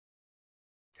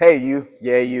Hey, you.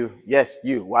 Yeah, you. Yes,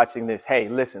 you watching this. Hey,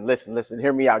 listen, listen, listen.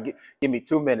 Hear me out. Give me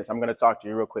 2 minutes. I'm going to talk to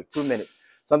you real quick. 2 minutes.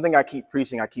 Something I keep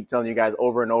preaching, I keep telling you guys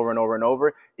over and over and over and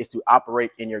over is to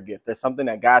operate in your gift. There's something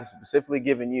that God has specifically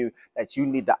given you that you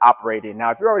need to operate in.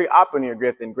 Now, if you're already operating your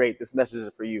gift, then great. This message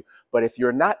is for you. But if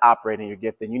you're not operating your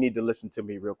gift, then you need to listen to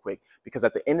me real quick. Because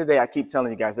at the end of the day, I keep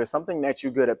telling you guys, there's something that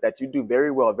you're good at, that you do very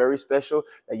well, very special,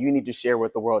 that you need to share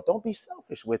with the world. Don't be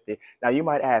selfish with it. Now, you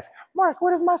might ask, Mark,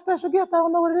 what is my special gift? I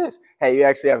don't know what it is. Hey, you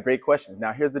actually have great questions.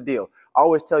 Now, here's the deal. I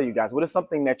always tell you guys, what is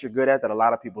something that you're good at that a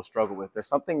lot of people struggle with? There's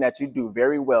something that you do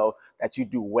very well that you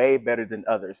do way better than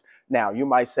others. Now, you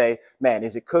might say, man,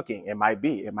 is it cooking? It might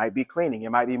be. It might be cleaning. It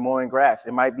might be mowing grass.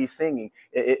 It might be singing.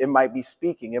 It might be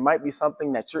speaking. It might be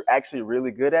something that you're actually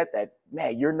really good at that,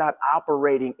 man, you're not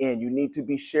operating in. You need to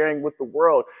be sharing with the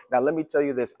world. Now, let me tell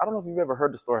you this. I don't know if you've ever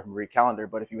heard the story of Marie Callender,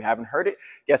 but if you haven't heard it,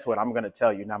 guess what? I'm going to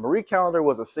tell you. Now, Marie Callender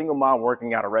was a single mom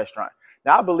working at a restaurant.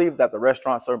 Now, I believe that the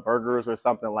restaurant served burgers or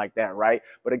something like that, right?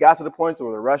 But it got to the point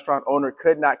where the restaurant owner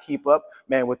could not keep up,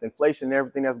 man, with inflation and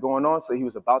everything that's going on. So he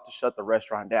was about to shut the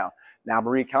restaurant down. Now,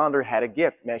 Marie Callender had a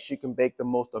gift, man. She can bake the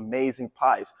most amazing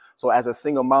pies. So as a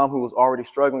single mom who was already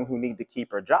struggling, who needed to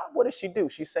keep her job, what did she do?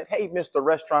 She said, hey, Mr.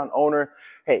 Restaurant owner,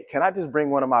 hey, can I just bring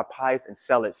one of my pies and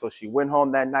sell it? So she went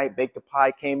home that night, baked the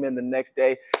pie, came in the next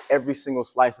day, every single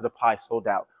slice of the pie sold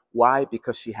out. Why?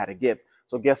 Because she had a gift.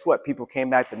 So guess what? People came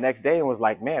back the next day and was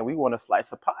like, man, we want a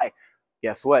slice of pie.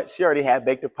 Guess what? She already had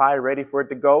baked the pie ready for it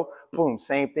to go. Boom,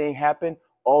 same thing happened.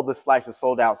 All the slices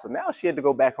sold out. So now she had to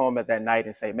go back home at that night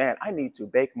and say, man, I need to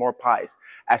bake more pies.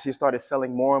 As she started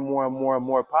selling more and more and more and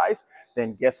more pies,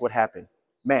 then guess what happened?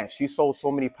 Man, she sold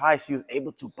so many pies, she was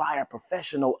able to buy a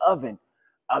professional oven.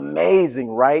 Amazing,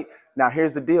 right? Now,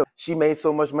 here's the deal. She made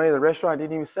so much money, the restaurant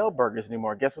didn't even sell burgers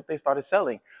anymore. Guess what they started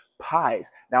selling? Pies.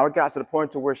 Now, it got to the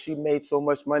point to where she made so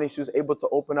much money, she was able to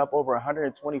open up over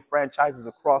 120 franchises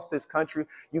across this country.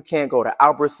 You can't go to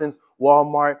Albertsons,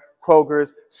 Walmart,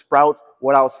 Kroger's, Sprouts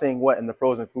without seeing what in the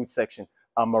frozen food section?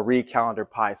 A Marie Callender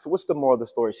pie. So what's the moral of the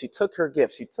story? She took her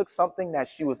gift. She took something that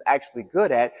she was actually good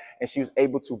at, and she was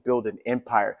able to build an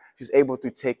empire. She's able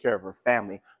to take care of her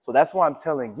family. So that's why I'm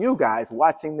telling you guys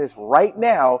watching this right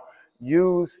now,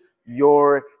 use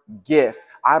your gift.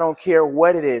 I don't care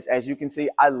what it is. As you can see,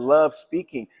 I love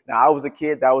speaking. Now, I was a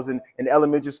kid that was in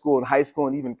elementary school and high school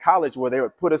and even college where they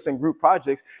would put us in group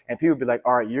projects and people would be like,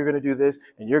 all right, you're going to do this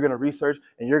and you're going to research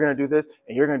and you're going to do this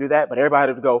and you're going to do that. But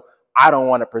everybody would go, I don't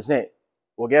want to present.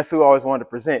 Well, guess who always wanted to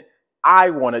present?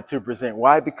 I wanted to present.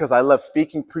 Why? Because I love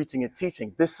speaking, preaching, and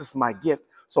teaching. This is my gift.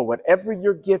 So whatever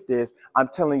your gift is, I'm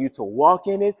telling you to walk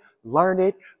in it, learn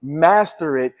it,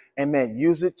 master it, and man,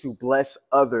 use it to bless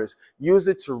others. Use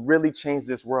it to really change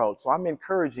this world. So I'm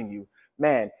encouraging you,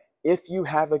 man, if you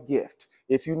have a gift,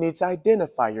 if you need to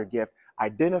identify your gift,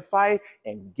 identify it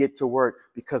and get to work,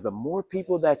 because the more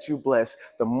people that you bless,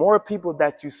 the more people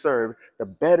that you serve, the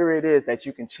better it is that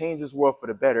you can change this world for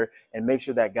the better and make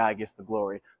sure that God gets the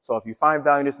glory. So if you find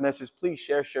value in this message, please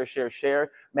share, share, share,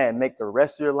 share. Man, make the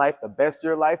rest of your life the best of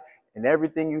your life, and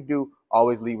everything you do,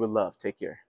 always lead with love. Take care.